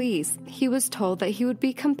by police, he was told that he would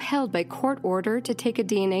be compelled by court order to take a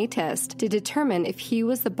DNA test to determine if he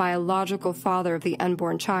was the biological father of the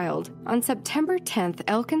unborn child. On September 10th,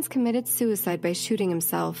 Elkins committed suicide by shooting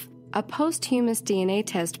himself. A posthumous DNA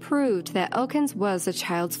test proved that Elkins was the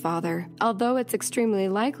child's father. Although it's extremely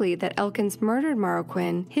likely that Elkins murdered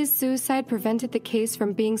Moroquin, his suicide prevented the case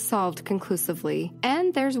from being solved conclusively.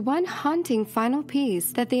 And there's one haunting final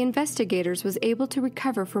piece that the investigators was able to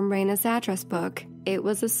recover from Reina's address book. It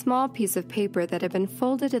was a small piece of paper that had been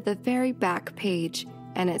folded at the very back page,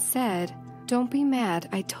 and it said, "Don't be mad,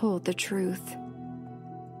 I told the truth."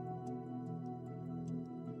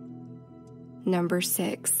 Number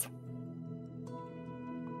 6.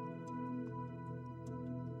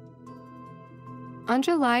 On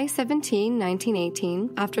July 17,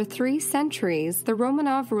 1918, after 3 centuries, the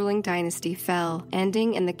Romanov ruling dynasty fell,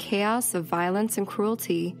 ending in the chaos of violence and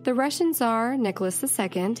cruelty. The Russian Tsar Nicholas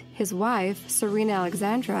II, his wife Tsarina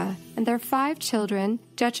Alexandra, and their 5 children,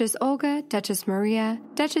 Duchess Olga, Duchess Maria,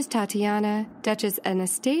 Duchess Tatiana, Duchess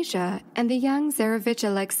Anastasia, and the young Tsarevich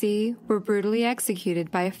Alexei, were brutally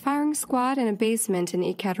executed by a firing squad in a basement in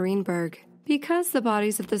Ekaterinburg. Because the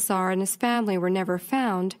bodies of the Tsar and his family were never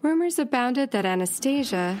found, rumors abounded that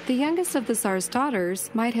Anastasia, the youngest of the Tsar's daughters,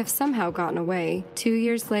 might have somehow gotten away. 2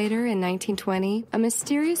 years later, in 1920, a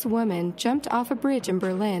mysterious woman jumped off a bridge in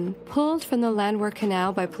Berlin. Pulled from the Landwehr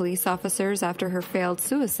Canal by police officers after her failed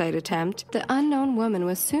suicide attempt, the unknown woman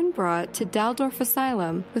was soon brought to Daldorf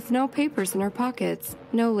Asylum with no papers in her pockets,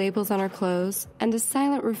 no labels on her clothes, and a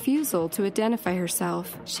silent refusal to identify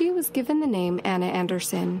herself. She was given the name Anna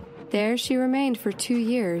Anderson. There she remained for 2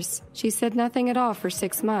 years. She said nothing at all for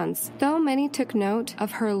 6 months. Though many took note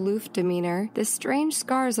of her aloof demeanor, the strange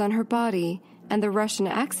scars on her body, and the Russian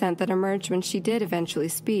accent that emerged when she did eventually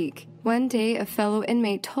speak. One day, a fellow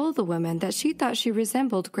inmate told the woman that she thought she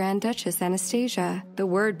resembled Grand Duchess Anastasia. The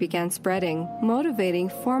word began spreading, motivating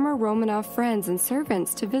former Romanov friends and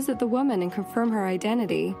servants to visit the woman and confirm her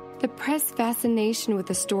identity. The press fascination with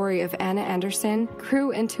the story of Anna Anderson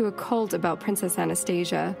grew into a cult about Princess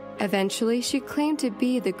Anastasia. Eventually, she claimed to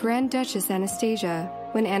be the Grand Duchess Anastasia.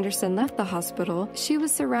 When Anderson left the hospital, she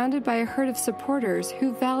was surrounded by a herd of supporters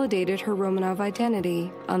who validated her Romanov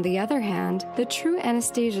identity. On the other hand, the true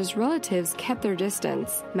Anastasia's relatives kept their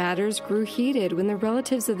distance. Matters grew heated when the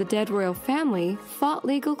relatives of the dead royal family fought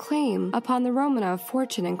legal claim upon the Romanov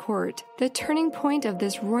fortune in court. The turning point of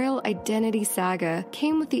this royal identity saga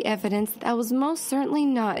came with the evidence that was most certainly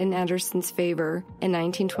not in Anderson's favor. In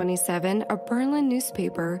 1927, a Berlin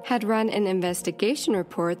newspaper had run an investigation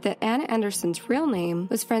report that Anna Anderson's real name name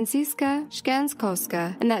was Franziska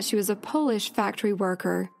Szkanczkowska and that she was a Polish factory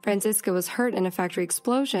worker. Franziska was hurt in a factory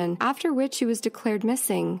explosion, after which she was declared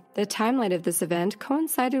missing. The timeline of this event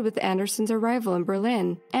coincided with Anderson's arrival in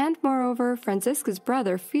Berlin, and moreover, Franziska's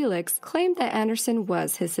brother Felix claimed that Anderson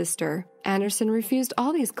was his sister. Anderson refused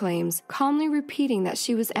all these claims, calmly repeating that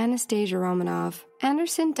she was Anastasia Romanov.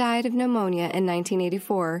 Anderson died of pneumonia in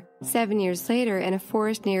 1984. 7 years later, in a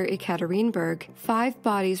forest near Ekaterinburg, 5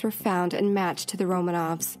 bodies were found and matched to the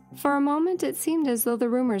Romanovs. For a moment, it seemed as though the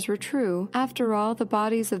rumors were true. After all, the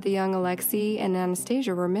bodies of the young Alexei and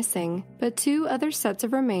Anastasia were missing. But 2 other sets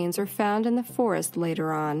of remains were found in the forest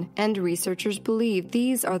later on, and researchers believe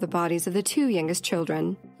these are the bodies of the 2 youngest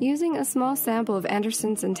children. Using a small sample of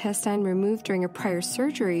Anderson's intestine removed during a prior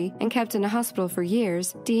surgery and kept in a hospital for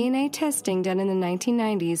years, DNA testing done in the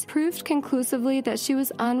 1990s proved conclusively that she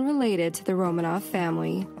was unrelated to the Romanov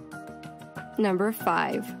family. Number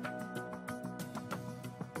 5.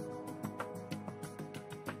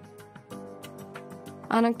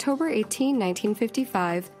 On October 18,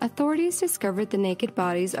 1955, authorities discovered the naked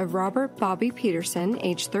bodies of Robert Bobby Peterson,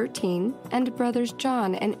 age 13, and brothers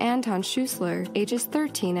John and Anton Schuessler, ages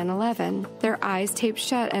 13 and 11. Their eyes taped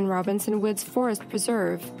shut in Robinson Woods Forest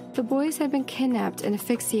Preserve. The boys had been kidnapped and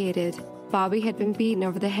asphyxiated. Bobby had been beaten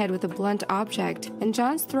over the head with a blunt object, and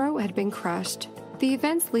John's throat had been crushed. The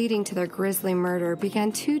events leading to their grisly murder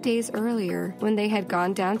began 2 days earlier when they had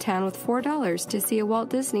gone downtown with $4 to see a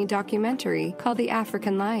Walt Disney documentary called The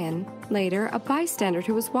African Lion. Later, a bystander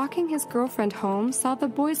who was walking his girlfriend home saw the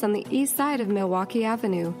boys on the east side of Milwaukee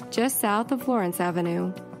Avenue, just south of Lawrence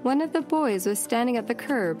Avenue. One of the boys was standing at the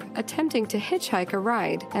curb, attempting to hitchhike a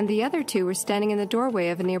ride, and the other 2 were standing in the doorway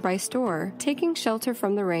of a nearby store, taking shelter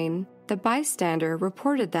from the rain. The bystander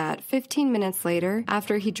reported that 15 minutes later,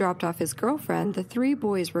 after he dropped off his girlfriend, the 3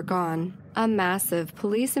 boys were gone. A massive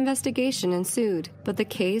police investigation ensued, but the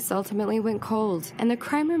case ultimately went cold, and the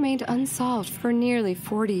crime remained unsolved for nearly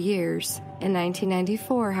 40 years. In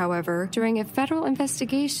 1994, however, during a federal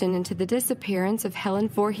investigation into the disappearance of Helen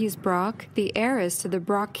Voorhees Brock, the heiress to the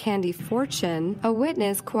Brock candy fortune, a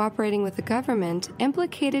witness cooperating with the government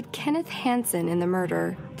implicated Kenneth Hansen in the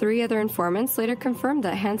murder. 3 other informants later confirmed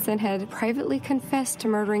that Hansen had privately confessed to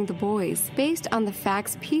murdering the boys, based on the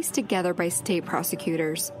facts pieced together by state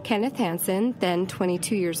prosecutors. Kenneth Hansen, then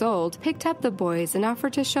 22 years old, picked up the boys and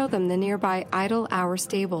offered to show them the nearby Idle Hour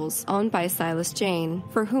stables, owned by Silas Jane,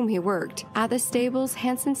 for whom he worked. At the stables,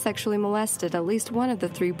 Hansen sexually molested at least one of the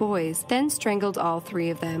 3 boys, then strangled all 3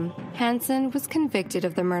 of them. Hansen was convicted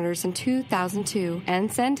of the murders in 2002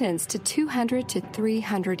 and sentenced to 200 to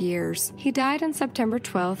 300 years. He died on September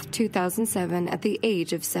 12, 2007 at the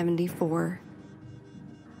age of 74.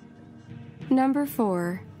 Number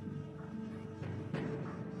 4.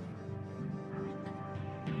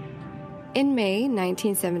 In May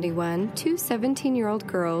 1971, 2 17-year-old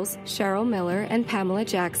girls, Cheryl Miller and Pamela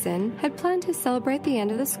Jackson, had planned to celebrate the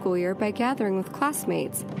end of the school year by gathering with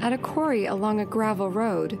classmates at a quarry along a gravel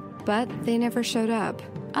road, but they never showed up.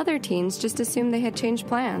 Other teens just assumed they had changed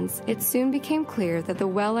plans. It soon became clear that the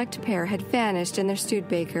well-liked pair had vanished in their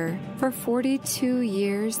Studebaker. For 42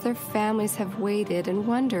 years, their families have waited and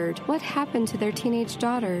wondered what happened to their teenage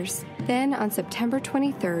daughters. Then, on September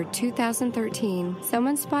 23, 2013,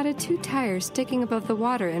 someone spotted 2 tires sticking above the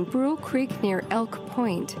water in Brule Creek near Elk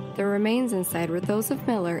Point. The remains inside were those of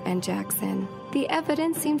Miller and Jackson. The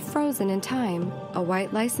evidence seemed frozen in time. A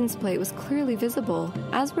white license plate was clearly visible,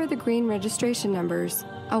 as were the green registration numbers.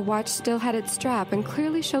 A watch still had its strap and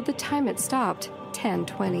clearly showed the time it stopped,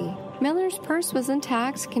 10:20. Miller's purse was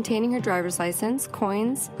intact, containing her driver's license,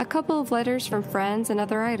 coins, a couple of letters from friends, and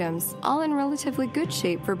other items, all in relatively good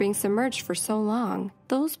shape for being submerged for so long.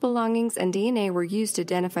 Those belongings and DNA were used to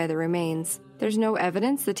identify the remains. There's no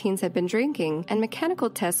evidence the teens had been drinking, and mechanical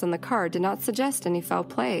tests on the car did not suggest any foul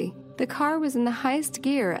play. The car was in the highest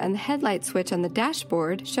gear, and the headlight switch on the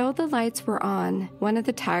dashboard showed the lights were on. One of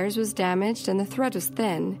the tires was damaged and the thread was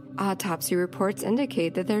thin. Autopsy reports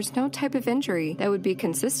indicate that there's no type of injury that would be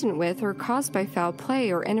consistent with or caused by foul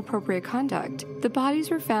play or inappropriate conduct. The bodies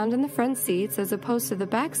were found in the front seats as opposed to the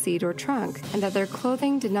back seat or trunk, and that their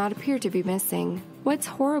clothing did not appear to be missing. What's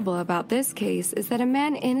horrible about this case is that a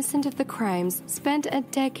man innocent of the crimes spent a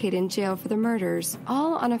decade in jail for the murders,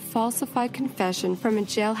 all on a falsified confession from a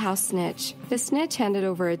jailhouse snitch. The snitch handed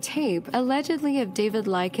over a tape, allegedly of David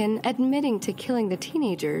Lycan admitting to killing the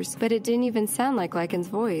teenagers, but it didn't even sound like Lycan's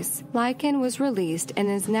voice. Lycan was released and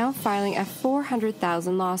is now filing a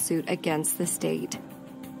 $400,000 lawsuit against the state.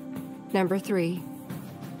 Number 3.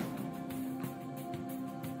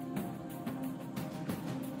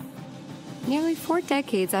 Nearly 4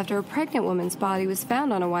 decades after a pregnant woman's body was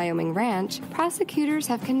found on a Wyoming ranch, prosecutors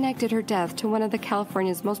have connected her death to one of the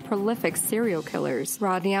California's most prolific serial killers,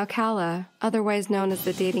 Rodney Alcala, otherwise known as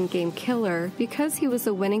the dating game killer, because he was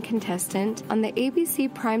a winning contestant on the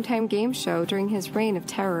ABC primetime game show during his reign of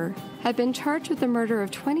terror, had been charged with the murder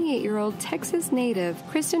of 28-year-old Texas native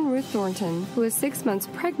Kristen Ruth Thornton, who was 6 months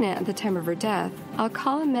pregnant at the time of her death.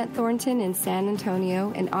 Alcala met Thornton in San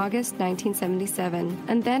Antonio in August 1977,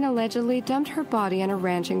 and then allegedly dumped her body on a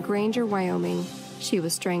ranch in Granger, Wyoming. She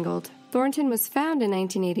was strangled. Thornton was found in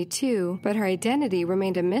 1982, but her identity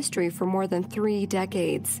remained a mystery for more than 3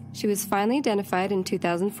 decades. She was finally identified in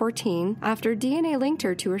 2014 after DNA linked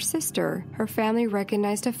her to her sister. Her family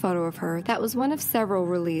recognized a photo of her that was one of several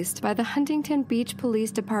released by the Huntington Beach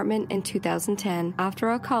Police Department in 2010 after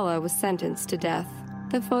Alcala was sentenced to death.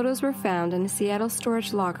 The photos were found in a Seattle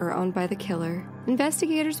storage locker owned by the killer.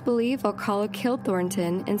 Investigators believe Alcala killed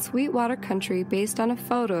Thornton in Sweetwater Country based on a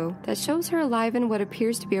photo that shows her alive in what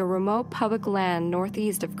appears to be a remote public land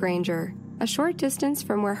northeast of Granger, a short distance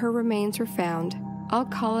from where her remains were found.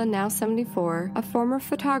 Alcala, now 74, a former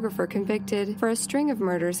photographer convicted for a string of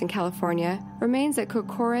murders in California, remains at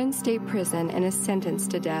Corcoran State Prison and is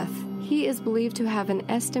sentenced to death. He is believed to have an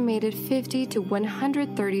estimated 50 to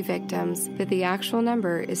 130 victims, but the actual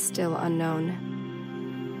number is still unknown.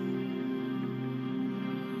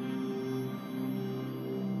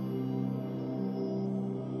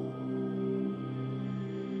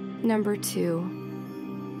 Number 2.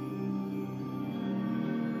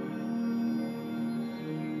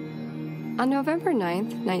 On November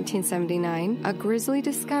 9, 1979, a grisly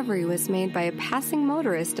discovery was made by a passing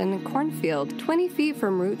motorist in a cornfield 20 feet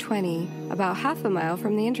from Route 20, about half a mile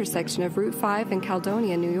from the intersection of Route 5 and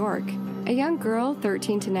Caledonia, New York. A young girl,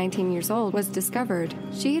 13 to 19 years old, was discovered.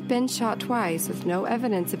 She had been shot twice with no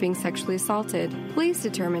evidence of being sexually assaulted. Police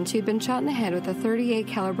determined she had been shot in the head with a .38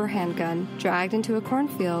 caliber handgun, dragged into a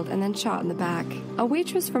cornfield, and then shot in the back. A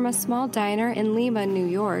waitress from a small diner in Lima, New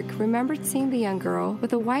York, remembered seeing the young girl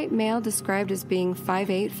with a white male described as being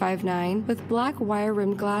 5'8", 5'9", with black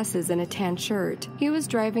wire-rimmed glasses and a tan shirt. He was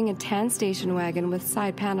driving a tan station wagon with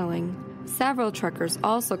side paneling. Several truckers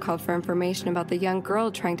also called for information about the young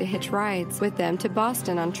girl trying to hitch rides with them to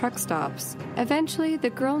Boston on truck stops. Eventually,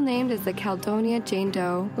 the girl named as the Caledonia Jane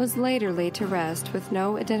Doe was later laid to rest with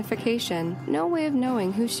no identification, no way of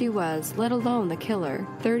knowing who she was, let alone the killer.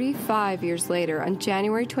 35 years later, on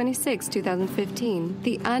January 26, 2015,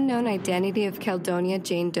 the unknown identity of Caledonia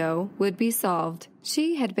Jane Doe would be solved.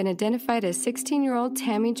 She had been identified as 16-year-old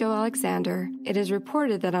Tammy Jo Alexander. It is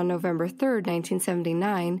reported that on November 3,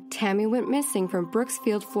 1979, Tammy went missing from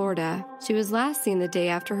Brooksfield, Florida. She was last seen the day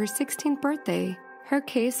after her 16th birthday. Her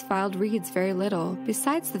case filed reads very little,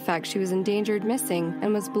 besides the fact she was endangered missing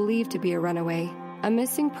and was believed to be a runaway. A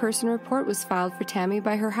missing person report was filed for Tammy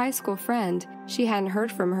by her high school friend. She hadn't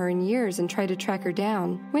heard from her in years and tried to track her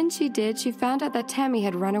down. When she did, she found out that Tammy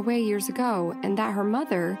had run away years ago and that her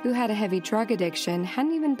mother, who had a heavy drug addiction,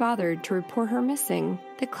 hadn't even bothered to report her missing.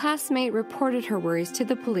 The classmate reported her worries to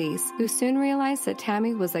the police, who soon realized that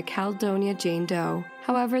Tammy was a Caledonia Jane Doe.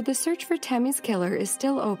 However, the search for Tammy's killer is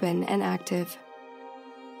still open and active.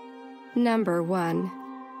 Number 1.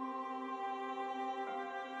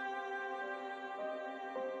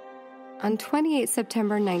 On 28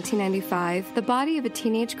 September 1995, the body of a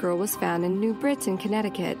teenage girl was found in New Britain,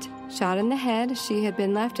 Connecticut. Shot in the head, she had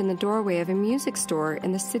been left in the doorway of a music store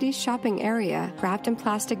in the city's shopping area, wrapped in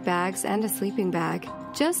plastic bags and a sleeping bag.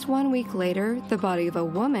 Just 1 week later, the body of a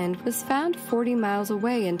woman was found 40 miles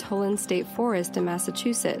away in Tolan State Forest in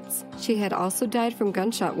Massachusetts. She had also died from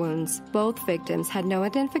gunshot wounds. Both victims had no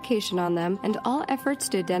identification on them, and all efforts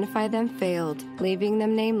to identify them failed, leaving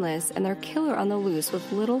them nameless and their killer on the loose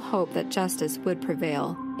with little hope that justice would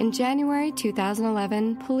prevail. In January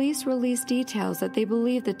 2011, police released details that they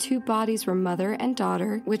believed the two bodies were mother and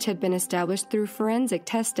daughter, which had been established through forensic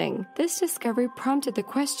testing. This discovery prompted the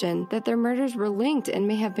question that their murders were linked and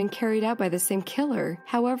may have been carried out by the same killer.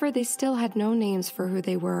 However, they still had no names for who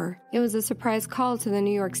they were. It was a surprise call to the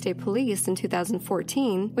New York State Police in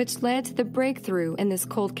 2014, which led to the breakthrough in this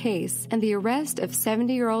cold case and the arrest of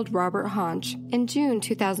 70-year-old Robert Honch. In June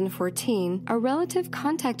 2014, a relative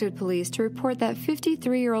contacted police to report that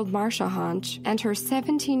 53-year-old Marcia Honch and her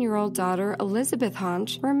 17-year-old daughter Elizabeth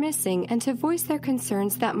Honch were missing, and to voice their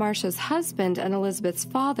concerns that Marcia's husband and Elizabeth's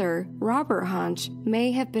father, Robert Honch,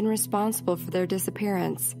 may have been responsible for their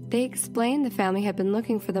disappearance. They explained the family had been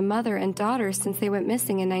looking for the mother and daughter since they went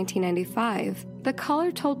missing in 1995. The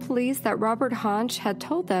caller told police that Robert Honch had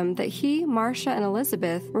told them that he, Marcia, and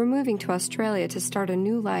Elizabeth were moving to Australia to start a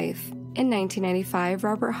new life. In 1995,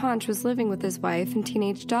 Robert Honch was living with his wife and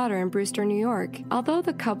teenage daughter in Brewster, New York. Although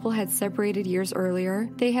the couple had separated years earlier,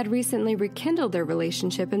 they had recently rekindled their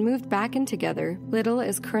relationship and moved back in together. Little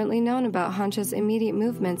is currently known about Honch's immediate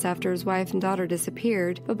movements after his wife and daughter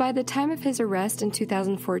disappeared, but by the time of his arrest in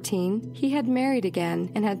 2014, he had married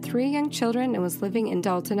again and had 3 young children and was living in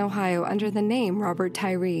Dalton, Ohio under the name Robert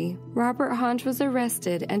Tyree. Robert Honch was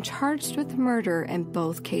arrested and charged with murder in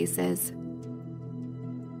both cases.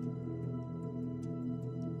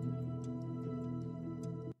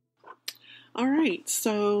 All right,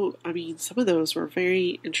 so, some of those were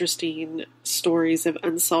very interesting stories of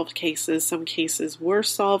unsolved cases. Some cases were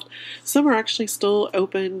solved. Some are actually still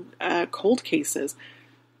open cold cases.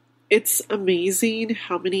 It's amazing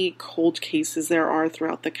how many cold cases there are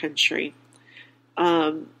throughout the country.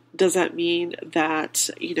 Does that mean that,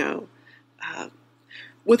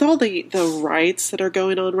 with all the riots that are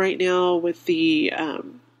going on right now with the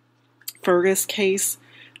Fergus case,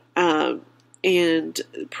 and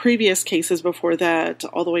previous cases before that,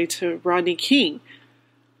 all the way to Rodney King,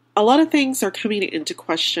 a lot of things are coming into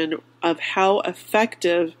question of how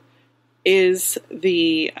effective is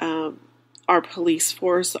our police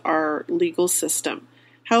force, our legal system,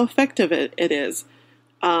 how effective it is,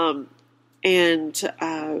 in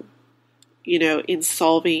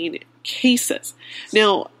solving cases.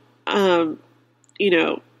 Now,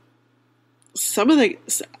 some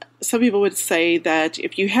people would say that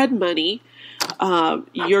if you had money,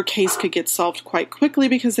 your case could get solved quite quickly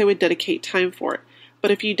because they would dedicate time for it.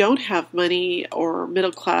 But if you don't have money, or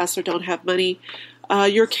middle class, or don't have money,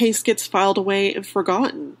 your case gets filed away and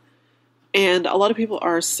forgotten. And a lot of people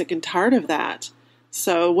are sick and tired of that.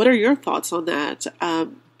 So what are your thoughts on that?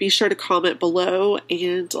 Be sure to comment below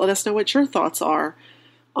and let us know what your thoughts are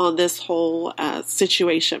on this whole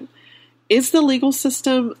situation. Is the legal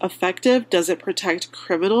system effective? Does it protect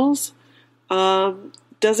criminals?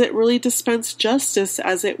 Does it really dispense justice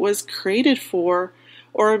as it was created for,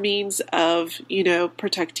 or a means of,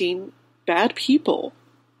 protecting bad people?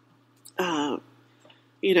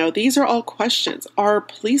 These are all questions. Are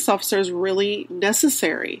police officers really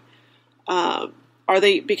necessary? Are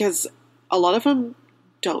they, because a lot of them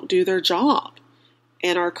don't do their job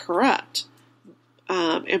and are corrupt.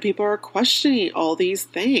 And people are questioning all these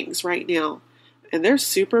things right now. And they're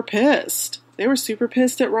super pissed. They were super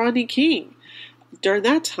pissed at Rodney King during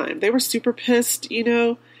that time. They were super pissed,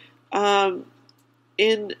 in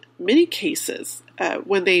many cases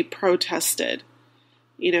when they protested.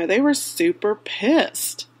 They were super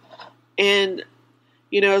pissed. And,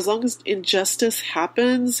 as long as injustice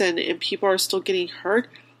happens and people are still getting hurt,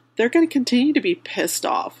 they're going to continue to be pissed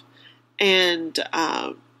off. And,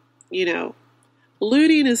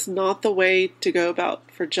 looting is not the way to go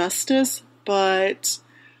about for justice, but,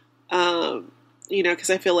 because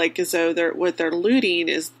I feel like as though what they're looting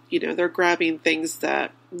is, they're grabbing things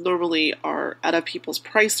that normally are out of people's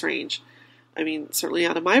price range. Certainly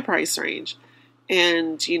out of my price range.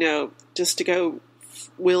 And, just to go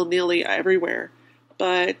willy-nilly everywhere.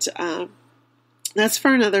 But that's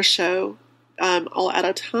for another show. All out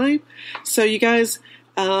of time. So you guys,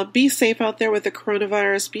 be safe out there with the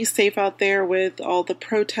coronavirus. Be safe out there with all the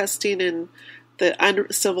protesting and the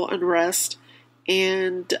civil unrest.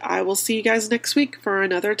 And I will see you guys next week for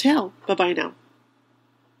another tale. Bye-bye now.